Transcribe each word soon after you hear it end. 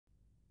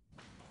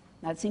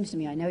Now, it seems to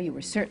me, I know you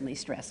were certainly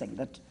stressing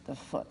the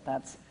foot.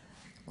 That's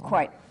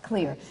quite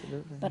clear.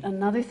 Absolutely. But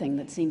another thing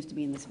that seems to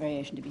be in this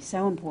variation to be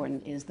so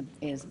important is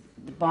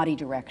the body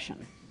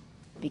direction.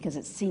 Because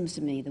it seems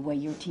to me, the way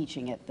you're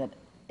teaching it, that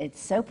it's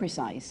so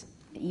precise,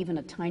 even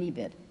a tiny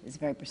bit is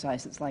very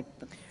precise. It's like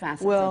the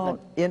facets of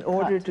the in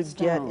order to get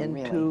stone,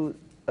 into really.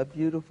 a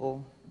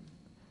beautiful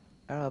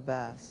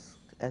arabesque,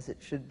 as it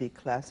should be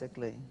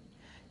classically,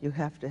 you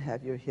have to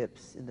have your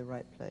hips in the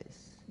right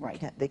place.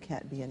 Right. They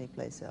can't be any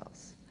place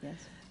else. Yes.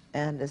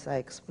 And as I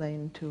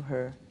explained to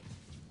her,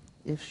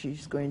 if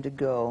she's going to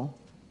go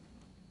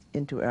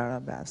into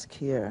arabesque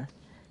here,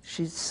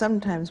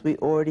 sometimes we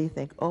already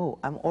think, oh,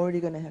 I'm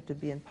already going to have to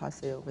be in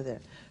passe over there.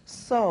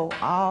 So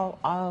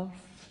I'll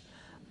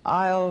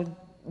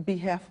be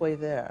halfway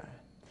there.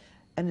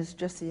 And it's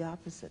just the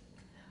opposite.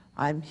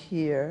 I'm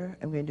here,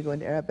 I'm going to go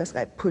into arabesque.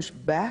 I push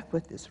back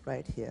with this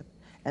right hip,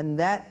 and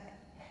that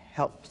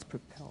helps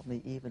propel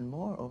me even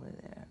more over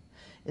there.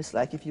 It's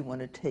like if you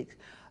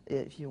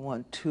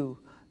want to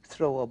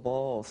throw a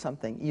ball,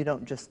 something, you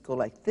don't just go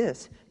like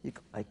this, you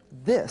go like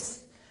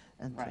this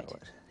and throw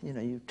it. You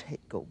know, you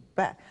go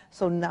back.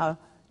 So now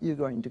you're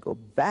going to go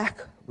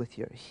back with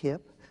your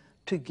hip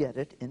to get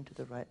it into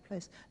the right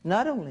place.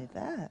 Not only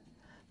that,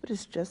 but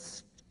it's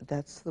just,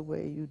 that's the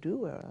way you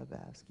do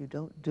arabesque. You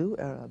don't do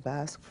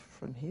arabesque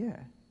from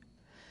here.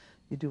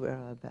 You do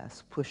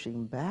arabesque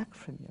pushing back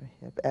from your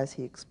hip, as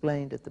he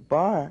explained at the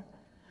bar,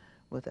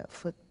 with that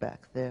foot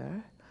back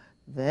there.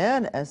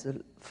 Then as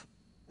the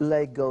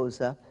leg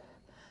goes up,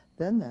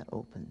 then that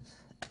opens,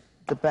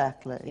 the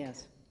back leg.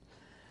 Yes.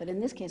 But in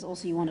this case,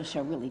 also, you want to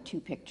show really two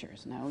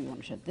pictures. Now you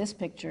want to show this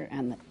picture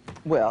and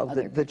the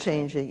other the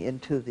changing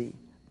into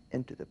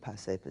the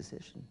passe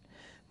position,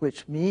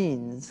 which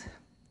means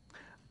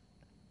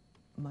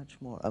much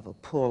more of a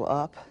pull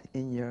up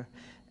in your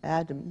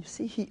abdomen. You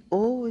see, he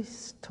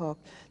always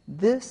talked,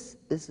 this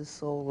is the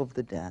soul of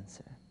the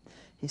dancer.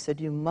 He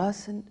said, you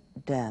mustn't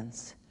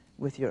dance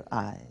with your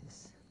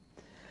eyes.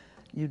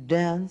 You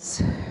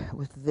dance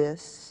with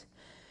this,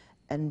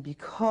 and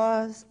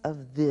because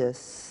of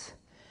this,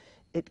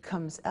 it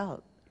comes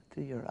out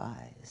through your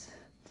eyes,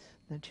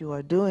 that you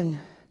are doing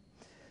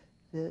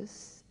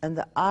this, and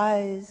the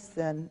eyes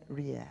then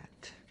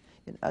react.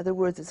 In other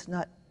words, it's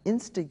not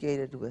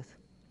instigated with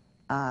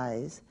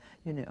eyes,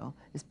 you know,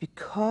 it's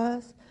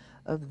because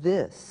of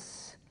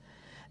this.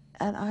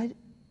 And I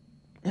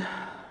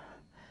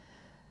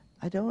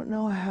don't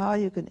know how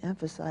you can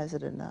emphasize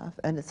it enough,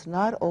 and it's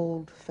not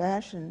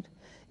old-fashioned,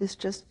 it's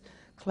just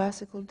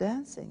classical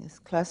dancing, it's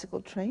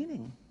classical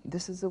training.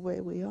 This is the way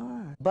we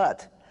are.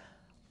 But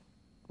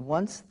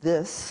once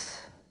this,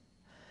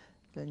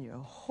 then your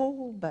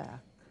whole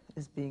back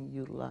is being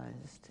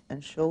utilized,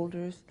 and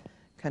shoulders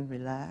can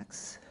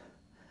relax,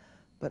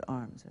 but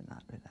arms are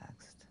not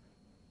relaxed.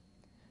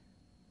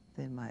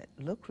 They might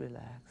look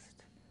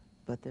relaxed,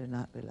 but they're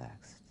not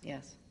relaxed.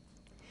 Yes.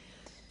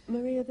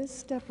 Maria, this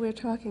step we're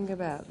talking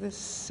about,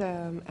 this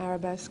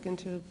arabesque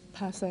into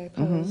passe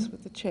pose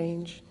with the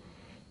change,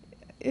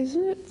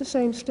 isn't it the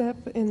same step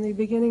in the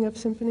beginning of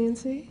Symphony in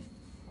C?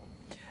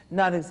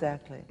 Not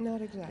exactly.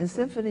 Not exactly. In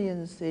Symphony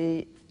in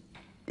C,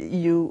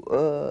 you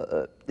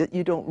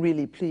don't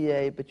really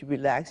plie, but you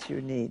relax your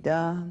knee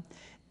down,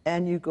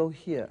 and you go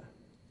here.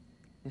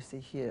 You see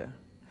here.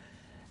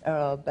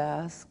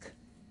 Arabesque,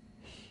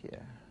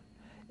 here.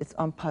 It's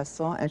en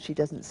passant, and she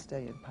doesn't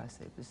stay in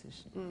passe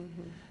position.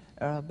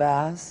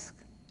 Arabesque,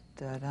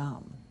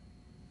 da-dum.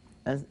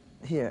 And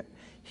here.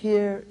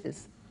 Here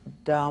is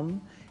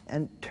dum,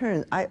 and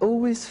turn. I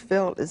always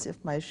felt as if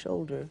my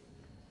shoulder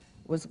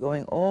was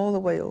going all the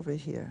way over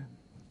here.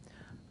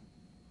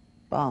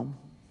 Bum,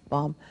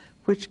 bum,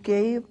 which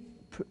gave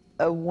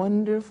a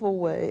wonderful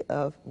way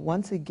of,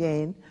 once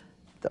again,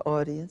 the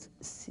audience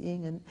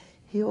seeing, and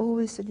he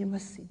always said, you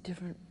must see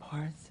different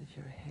parts of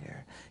your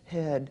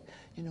head,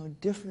 you know,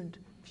 different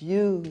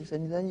views,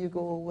 and then you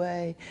go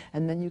away,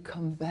 and then you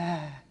come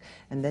back,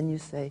 and then you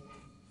say,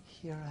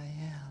 here I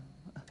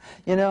am.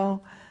 You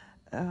know,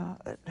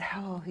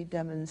 how he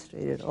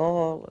demonstrated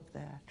all of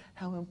that,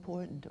 how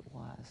important it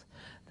was,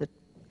 that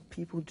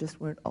people just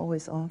weren't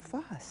always en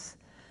face.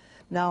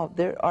 Now,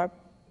 there are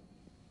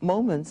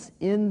moments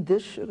in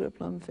this Sugar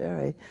Plum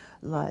Fairy,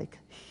 like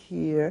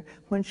here,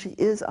 when she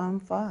is en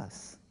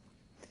face.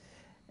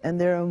 And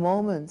there are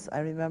moments, I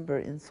remember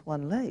in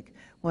Swan Lake,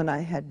 when I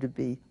had to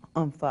be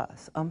en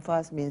face. En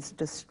face means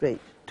just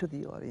straight to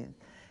the audience.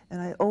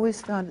 And I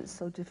always found it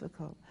so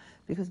difficult,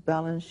 because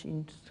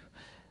Balanchine,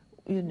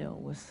 you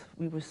know,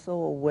 we were so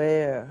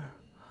aware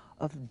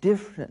of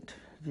different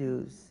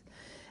views.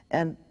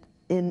 And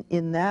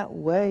in that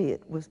way,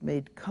 it was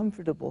made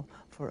comfortable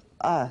for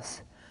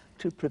us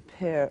to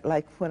prepare,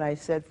 like when I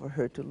said for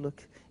her to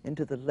look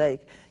into the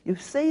lake. You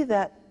say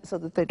that so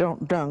that they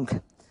don't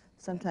dunk.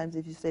 Sometimes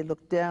if you say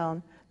look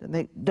down, then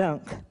they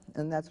dunk,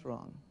 and that's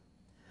wrong.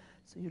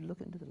 So you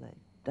look into the lake,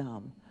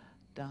 dum,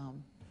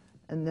 dum,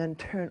 and then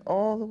turn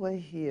all the way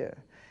here.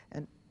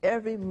 And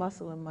every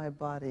muscle in my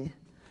body,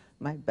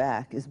 my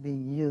back, is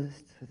being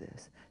used for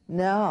this.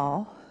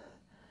 Now,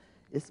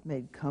 It's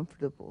made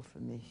comfortable for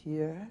me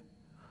here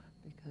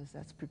because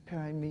that's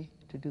preparing me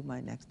to do my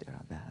next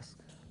arabesque.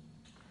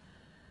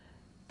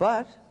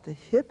 But the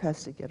hip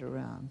has to get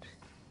around.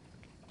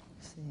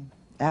 See,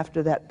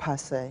 after that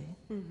passe,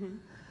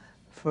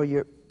 for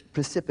your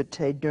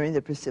precipite, during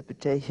the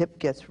precipite, hip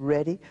gets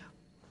ready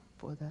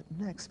for that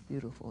next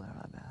beautiful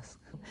arabesque.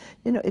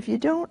 You know, if you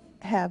don't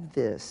have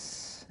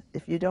this,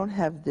 if you don't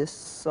have this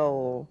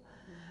soul,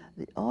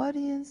 the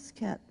audience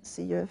can't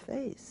see your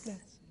face. Yes.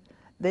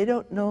 They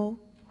don't know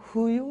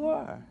who you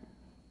are.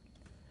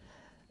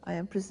 I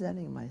am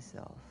presenting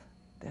myself.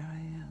 There I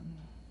am.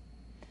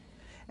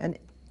 And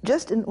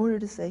just in order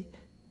to say,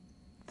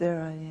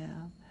 there I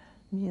am,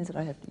 means that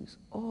I have to use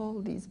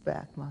all these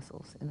back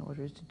muscles in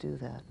order to do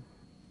that.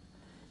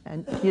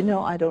 And you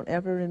know, I don't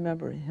ever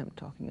remember him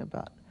talking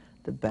about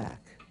the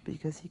back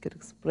because he could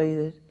explain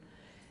it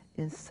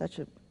in such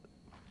an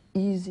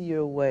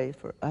easier way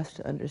for us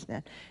to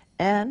understand.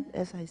 And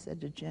as I said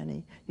to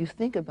Jenny, you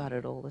think about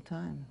it all the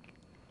time.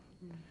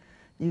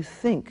 You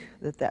think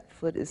that that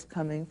foot is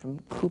coming from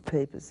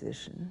coupe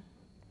position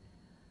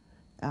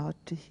out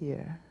to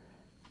here.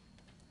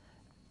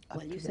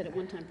 Well, you said at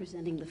one time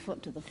presenting the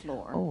foot to the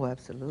floor. Oh,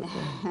 absolutely.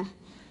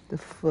 The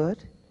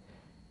foot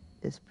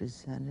is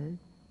presented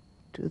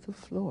to the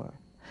floor.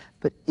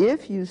 But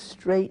if you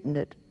straighten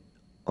it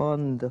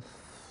on the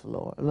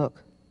floor,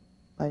 look,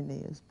 my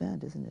knee is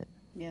bent, isn't it?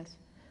 Yes.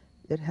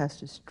 It has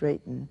to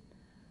straighten.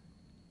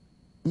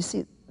 You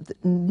see, the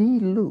knee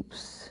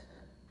loops.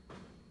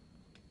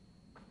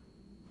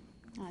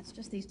 It's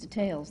just these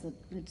details that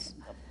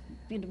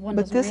one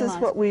But doesn't this realize.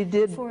 is what we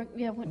did by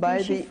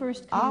when she the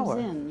first comes hour.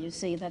 in, you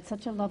see, that's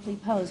such a lovely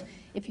pose.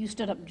 If you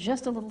stood up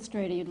just a little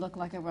straighter, you'd look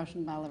like a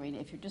Russian ballerina.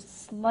 If you're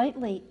just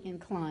slightly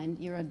inclined,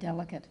 you're a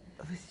delicate,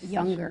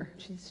 younger.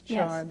 She's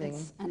Yes, charming.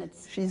 and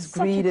it's she's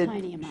such greeted, a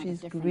tiny amount of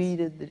she's difference.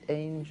 greeted the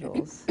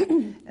angels,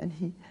 and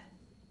he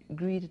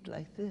greeted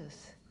like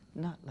this,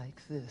 not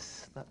like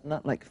this,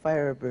 not like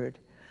Firebird.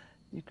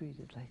 You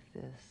greeted like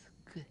this.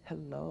 Good.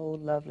 Hello,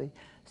 lovely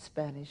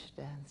Spanish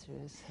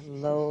dancers.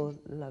 Hello,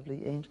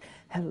 lovely angel.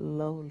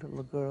 Hello,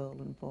 little girl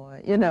and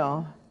boy. You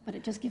know. But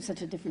it just gives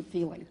such a different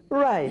feeling.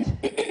 Right.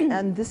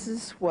 And this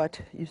is what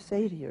you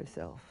say to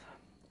yourself.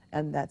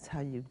 And that's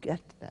how you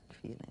get that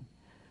feeling.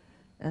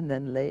 And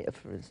then,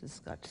 for instance,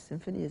 Scotch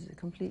Symphony is a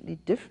completely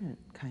different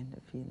kind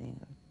of feeling,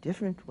 a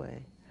different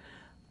way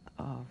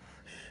of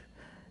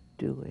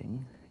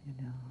doing, you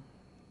know.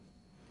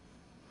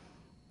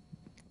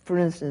 For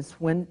instance,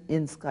 when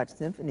in Scotch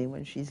Symphony,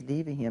 when she's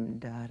leaving him,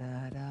 da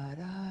da da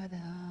da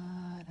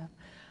da da,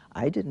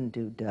 I didn't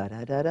do da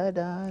da da da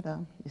da da.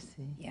 You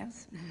see?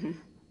 Yes.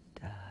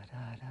 Da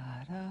da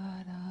da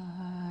da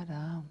da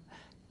da,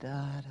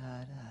 da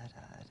da da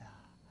da da,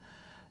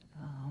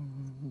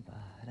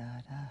 ba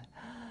da da.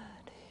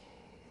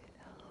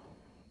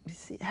 You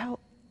see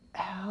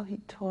how he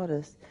taught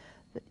us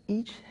that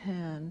each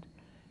hand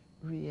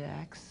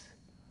reacts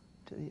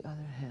to the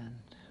other hand.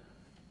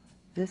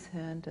 This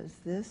hand does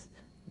this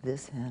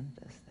hand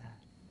does that.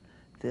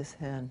 This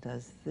hand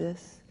does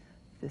this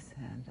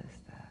hand does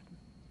that.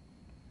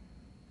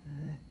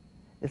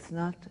 It's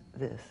not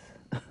this.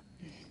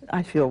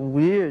 I feel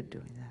weird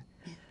doing that.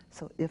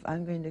 So if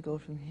I'm going to go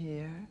from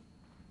here,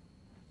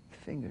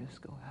 fingers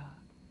go out,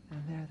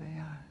 and there they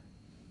are.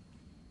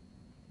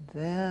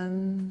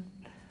 Then,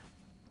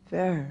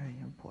 very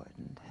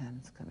important,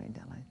 hands coming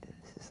down like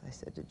this, as I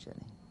said to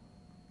Jenny.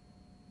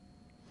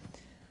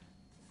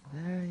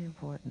 Very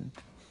important.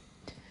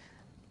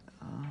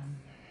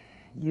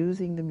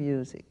 Using the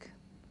music.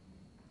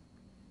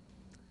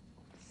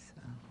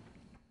 So.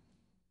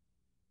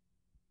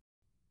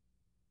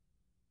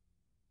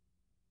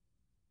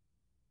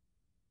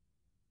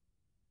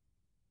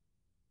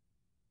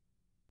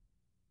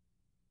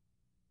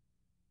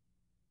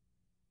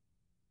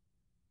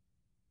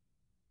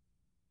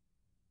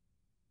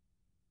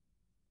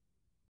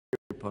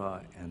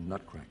 And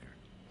Nutcracker.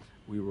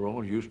 We were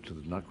all used to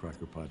the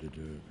Nutcracker pas de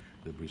deux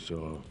that we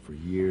saw for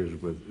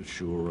years with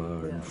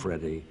Shura and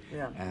Freddie,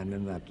 and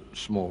in that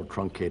small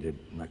truncated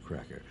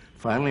Nutcracker.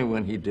 Finally,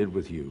 when he did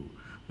with you,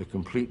 the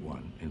complete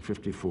one in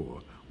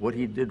 '54, what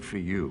he did for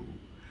you,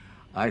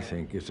 I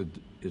think, is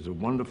a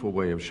wonderful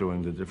way of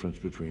showing the difference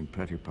between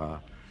Petit Pas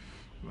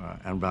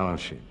and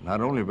Balanchine.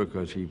 Not only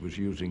because he was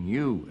using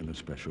you in a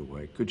special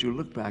way. Could you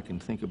look back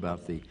and think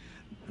about the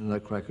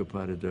Nutcracker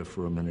pas de deux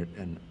for a minute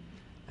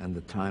and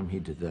the time he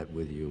did that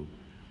with you?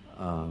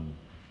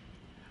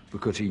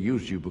 Because he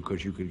used you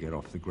because you could get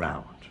off the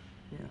ground,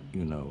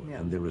 you know,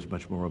 and there was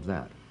much more of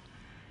that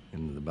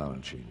in the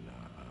Balanchine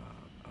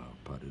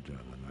pas de deux,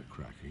 the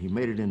Nutcracker. He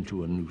made it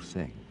into a new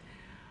thing.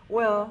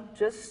 Well,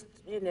 just,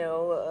 you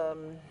know,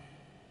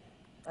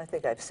 I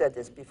think I've said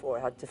this before,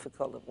 how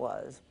difficult it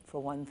was.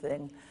 For one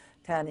thing,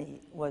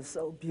 Tanny was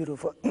so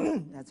beautiful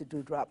as a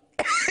dewdrop.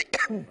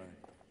 Right.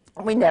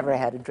 We never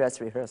had a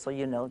dress rehearsal,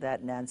 you know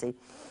that, Nancy.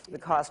 The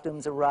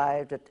costumes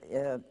arrived at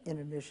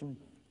intermission.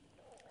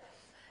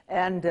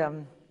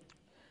 And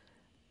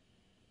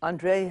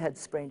Andre had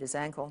sprained his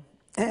ankle.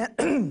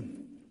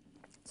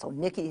 So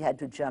Nikki had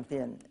to jump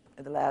in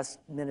at the last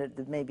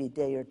minute, maybe a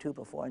day or two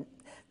before. And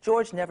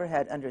George never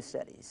had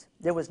understudies.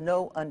 There was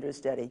no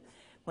understudy.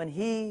 When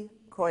he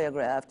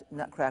choreographed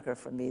Nutcracker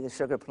for me, the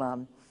Sugar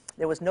Plum,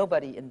 there was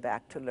nobody in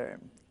back to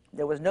learn.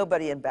 There was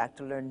nobody in back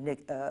to learn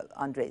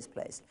Andre's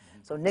place.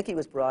 So Nikki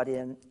was brought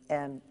in,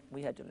 and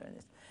we had to learn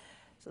this.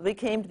 So we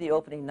came to the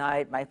opening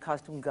night. My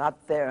costume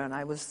got there, and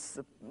I was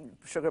the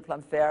Sugar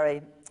Plum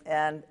Fairy.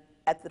 And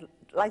at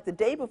the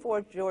day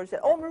before, George said,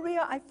 "Oh,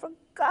 Maria, I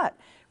forgot.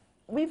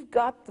 We've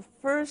got the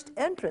first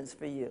entrance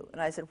for you."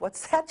 And I said,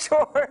 "What's that,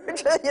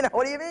 George?" You know,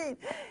 "What do you mean?"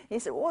 He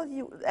said, "Well,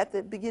 at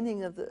the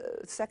beginning of the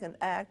second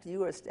act,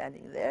 you are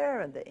standing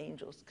there, and the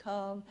angels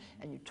come,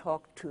 and you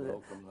talk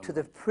to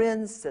the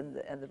prince and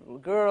the little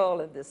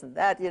girl and this and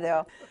that, you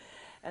know."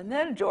 And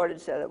then George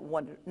said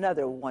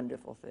another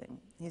wonderful thing.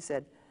 He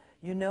said,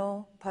 "You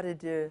know, pas de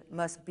deux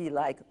must be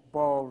like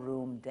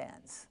ballroom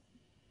dance."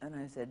 And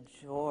I said,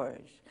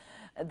 "George,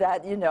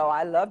 that, you know,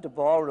 I loved a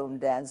ballroom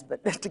dance,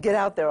 but to get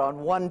out there on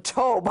one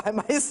toe by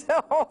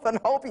myself and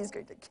hope he's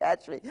going to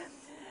catch me."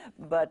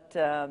 But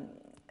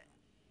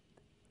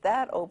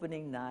that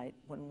opening night,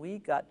 when we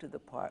got to the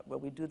part where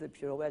we do the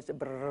pirouettes,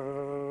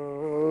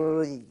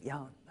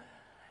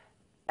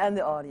 and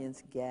the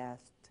audience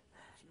gasped.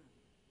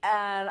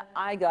 And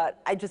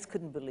I just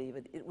couldn't believe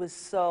it. It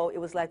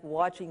was like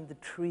watching the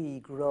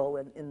tree grow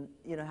and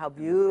you know, how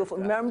beautiful.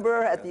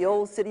 Remember at the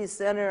old city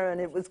center,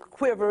 and it was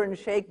quiver and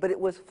shake, but it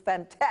was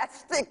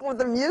fantastic with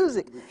the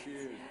music.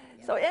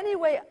 So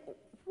anyway,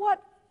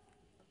 what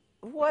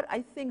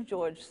I think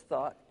George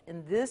thought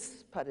in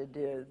this pas de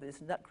deux,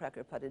 this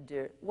Nutcracker pas de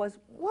deux, was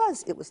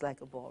it was like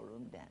a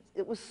ballroom dance.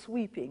 It was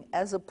sweeping,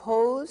 as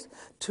opposed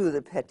to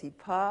the petit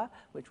pas,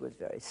 which was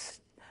very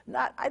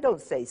I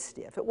don't say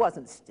stiff. It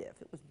wasn't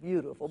stiff. It was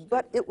beautiful,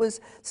 but it was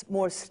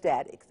more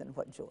static than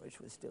what George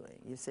was doing,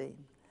 you see.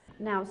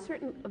 Now,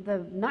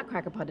 the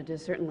Nutcracker pas de deux,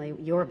 certainly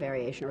your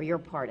variation, or your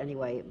part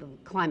anyway, the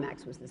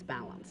climax was this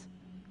balance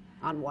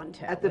on one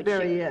toe. At the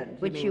very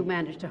end. Which you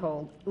managed to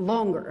hold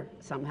longer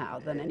somehow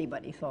than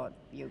anybody thought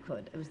you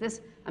could. It was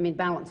this, I mean,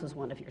 balance was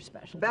one of your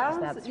specialties.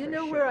 Balance, you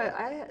know, where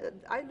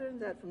I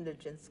learned that from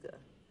Nijinsky.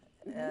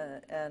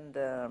 And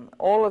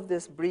all of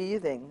this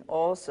breathing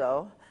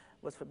also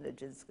was from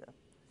Nijinsky.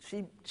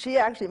 She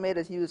actually made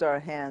us use our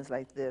hands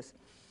like this,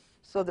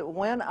 so that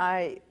when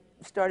I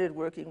started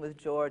working with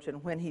George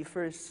and when he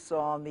first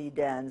saw me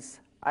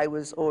dance, I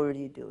was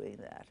already doing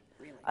that.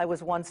 Really? I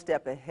was one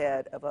step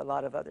ahead of a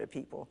lot of other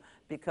people,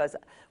 because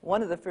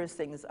one of the first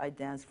things I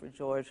danced for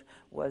George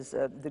was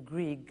the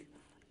Grieg,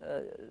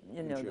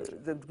 you know,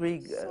 the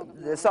Grieg,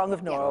 the Song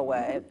of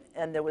Norway,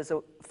 and there was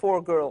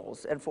 4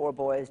 girls and 4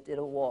 boys did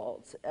a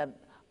waltz, and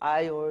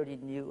I already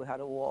knew how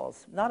to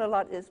waltz. Not a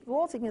lot.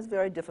 Waltzing is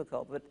very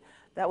difficult, but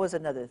that was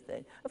another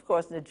thing. Of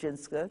course,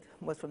 Nijinsky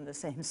was from the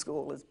same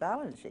school as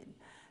Balanchine.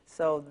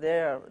 So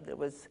there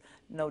was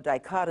no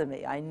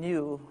dichotomy. I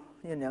knew,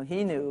 you know,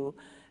 he knew.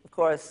 Of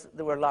course,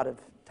 there were a lot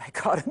of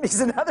dichotomies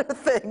and other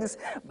things,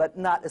 but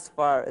not as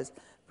far as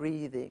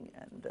breathing.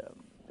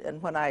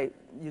 And when I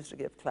used to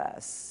give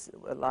class,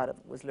 a lot of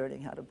it was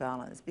learning how to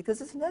balance,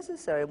 because it's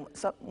necessary.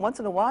 So once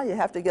in a while, you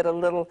have to get a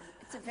little...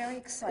 It's a very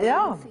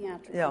exciting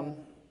theatrical...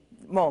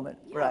 moment,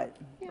 right.